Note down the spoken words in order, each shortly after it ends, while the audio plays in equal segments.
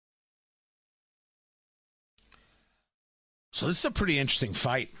So this is a pretty interesting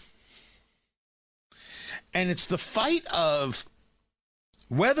fight. And it's the fight of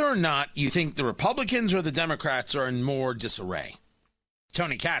whether or not you think the Republicans or the Democrats are in more disarray.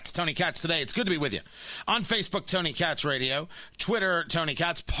 Tony Katz today. It's good to be with you. On Facebook, Tony Katz Radio. Twitter, Tony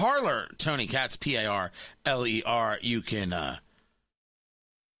Katz. Parler, Tony Katz, Parler. You can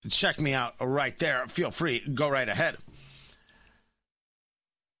check me out right there. Feel free. Go right ahead.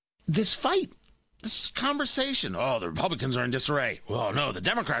 This fight, this conversation. Oh, the Republicans are in disarray. Well, no, the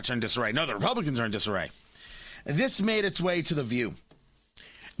Democrats are in disarray. No, the Republicans are in disarray. This made its way to The View.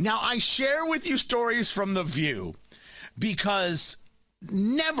 Now, I share with you stories from The View because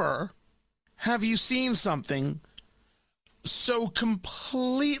never have you seen something so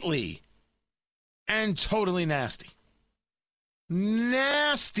completely and totally nasty.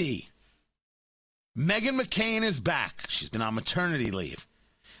 Nasty. Meghan McCain is back. She's been on maternity leave.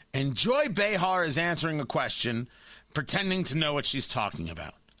 And Joy Behar is answering a question, pretending to know what she's talking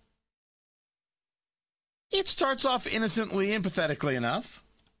about. It starts off innocently and pathetically enough.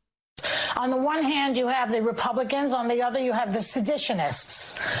 On the one hand, you have the Republicans. On the other, you have the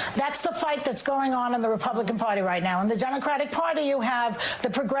seditionists. That's the fight that's going on in the Republican Party right now. In the Democratic Party, you have the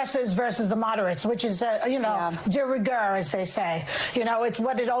progressives versus the moderates, which is, de rigueur, as they say. You know, it's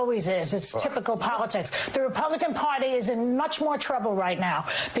what it always is. It's typical politics. The Republican Party is in much more trouble right now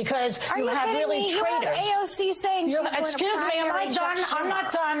because you have really traitors. You have AOC saying excuse me, am I done? I'm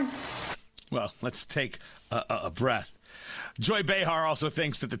not done. Well, let's take a breath. Joy Behar also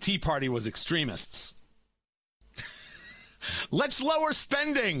thinks that the Tea Party was extremists. Let's lower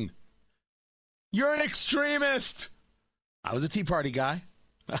spending. You're an extremist. I was a Tea Party guy.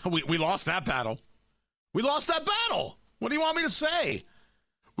 We lost that battle. We lost that battle. What do you want me to say?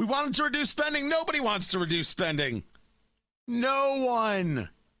 We wanted to reduce spending. Nobody wants to reduce spending. No one.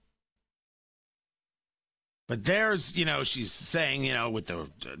 But there's, she's saying, with the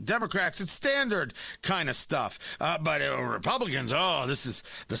Democrats, it's standard kind of stuff. But Republicans, this is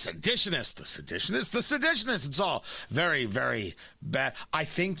the seditionists. It's all very, very bad. I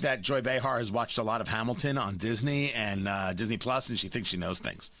think that Joy Behar has watched a lot of Hamilton on Disney and Disney Plus, and she thinks she knows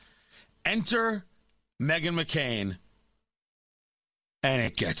things. Enter Meghan McCain, and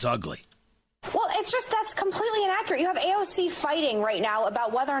it gets ugly. Well, it's just that's completely inaccurate. You have AOC fighting right now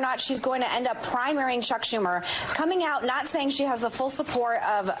about whether or not she's going to end up primarying Chuck Schumer, coming out not saying she has the full support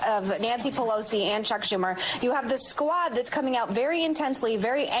of Nancy Pelosi and Chuck Schumer. You have the squad that's coming out very intensely,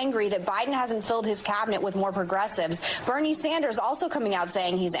 very angry that Biden hasn't filled his cabinet with more progressives. Bernie Sanders also coming out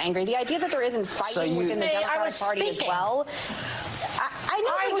saying he's angry. The idea that there isn't fighting within the Democratic Party as well. I know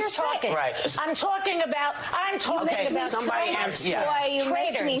I what was you're talking. saying. Right. I'm talking about somebody so you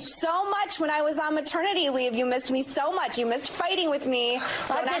missed me so much when I was on maternity leave. You missed me so much. You missed fighing with me.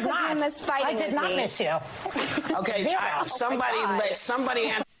 I did not. I did not miss you. Okay,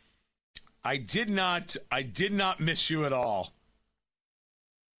 somebody. I did not miss you at all.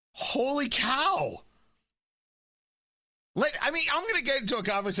 Holy cow. I'm going to get into a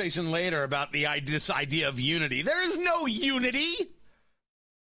conversation later about this idea of unity. There is no unity.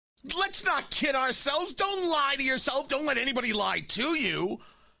 Let's not kid ourselves. Don't lie to yourself. Don't let anybody lie to you.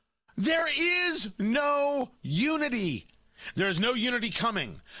 There is no unity. There is no unity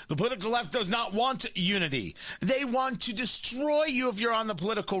coming. The political left does not want unity. They want to destroy you if you're on the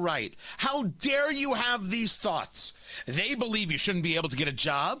political right. How dare you have these thoughts? They believe you shouldn't be able to get a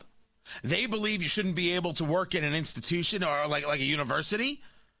job. They believe you shouldn't be able to work in an institution or like a university.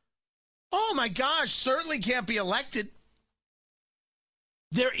 Oh my gosh, certainly can't be elected.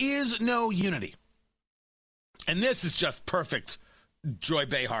 There is no unity. And this is just perfect Joy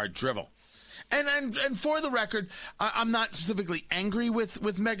Behar drivel. And for the record, I'm not specifically angry with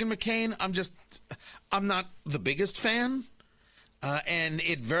Meghan McCain. I'm not the biggest fan. And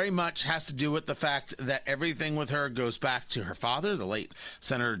it very much has to do with the fact that everything with her goes back to her father, the late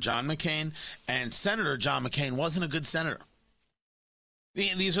Senator John McCain. And Senator John McCain wasn't a good senator.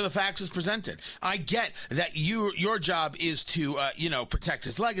 These are the facts as presented. I get that your job is to, protect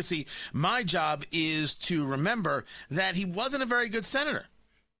his legacy. My job is to remember that he wasn't a very good senator.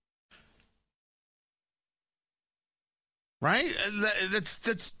 Right?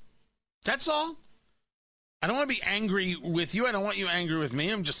 That's all. I don't want to be angry with you. I don't want you angry with me.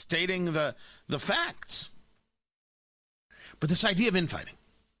 I'm just stating the facts. But this idea of infighting.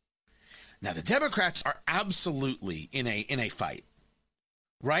 Now, the Democrats are absolutely in a fight.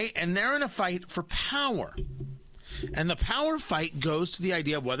 Right? And they're in a fight for power. And the power fight goes to the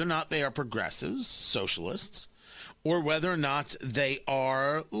idea of whether or not they are progressives, socialists, or whether or not they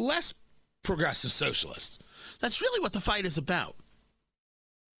are less progressive socialists. That's really what the fight is about.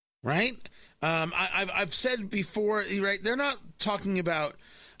 Right? I've said before, right? They're not talking about.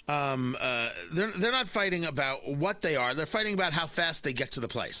 They're not fighting about what they are. They're fighting about how fast they get to the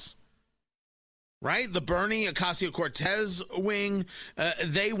place. Right? The Bernie Ocasio-Cortez wing,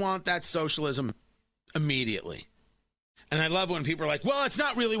 they want that socialism immediately. And I love when people are like, well, it's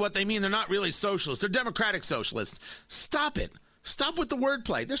not really what they mean. They're not really socialists. They're democratic socialists. Stop it. Stop with the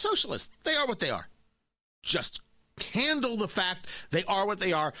wordplay. They're socialists. They are what they are. Just handle the fact they are what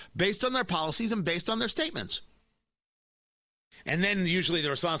they are based on their policies and based on their statements. And then usually the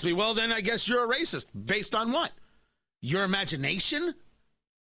response will be, well, then I guess you're a racist. Based on what? Your imagination?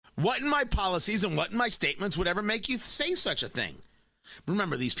 What in my policies and what in my statements would ever make you say such a thing?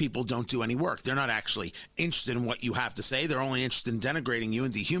 Remember, these people don't do any work. They're not actually interested in what you have to say. They're only interested in denigrating you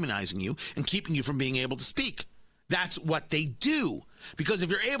and dehumanizing you and keeping you from being able to speak. That's what they do. Because if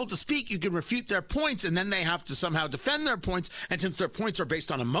you're able to speak, you can refute their points, and then they have to somehow defend their points. And since their points are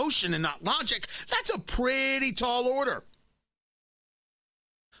based on emotion and not logic, that's a pretty tall order.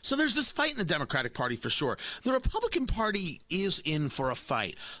 So there's this fight in the Democratic Party for sure. The Republican Party is in for a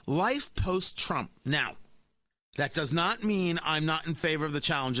fight. Life post-Trump. Now, that does not mean I'm not in favor of the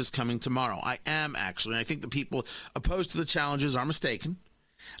challenges coming tomorrow. I am, actually. I think the people opposed to the challenges are mistaken.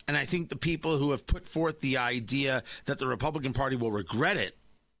 And I think the people who have put forth the idea that the Republican Party will regret it,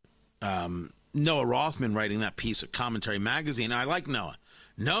 Noah Rothman writing that piece at Commentary Magazine. I like Noah.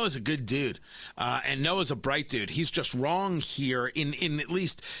 Noah's a good dude, and Noah's a bright dude. He's just wrong here in at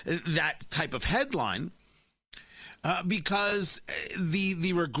least that type of headline, because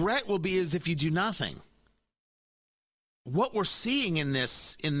the regret will be as if you do nothing. What we're seeing in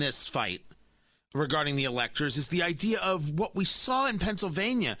this fight regarding the electors is the idea of what we saw in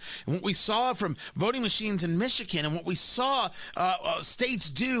Pennsylvania and what we saw from voting machines in Michigan and what we saw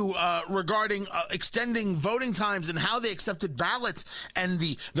states do regarding extending voting times and how they accepted ballots and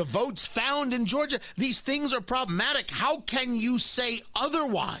the votes found in Georgia. These things are problematic. How can you say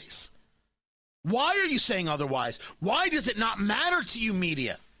otherwise? Why are you saying otherwise? Why does it not matter to you,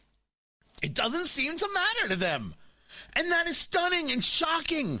 media? It doesn't seem to matter to them. And that is stunning and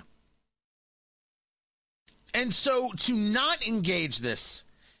shocking. And so to not engage this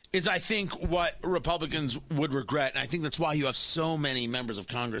is, I think, what Republicans would regret. And I think that's why you have so many members of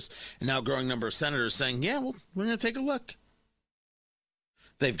Congress and now a growing number of senators saying, yeah, well, we're going to take a look.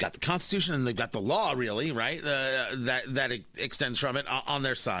 They've got the Constitution and they've got the law, really, right? That extends from it on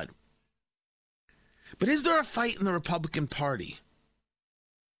their side. But is there a fight in the Republican Party?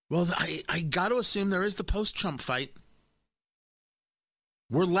 Well, I got to assume there is the post-Trump fight.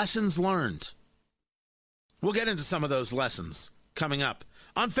 Were lessons learned? We'll get into some of those lessons coming up.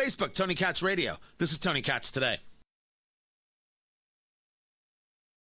 On Facebook, Tony Katz Radio. This is Tony Katz Today.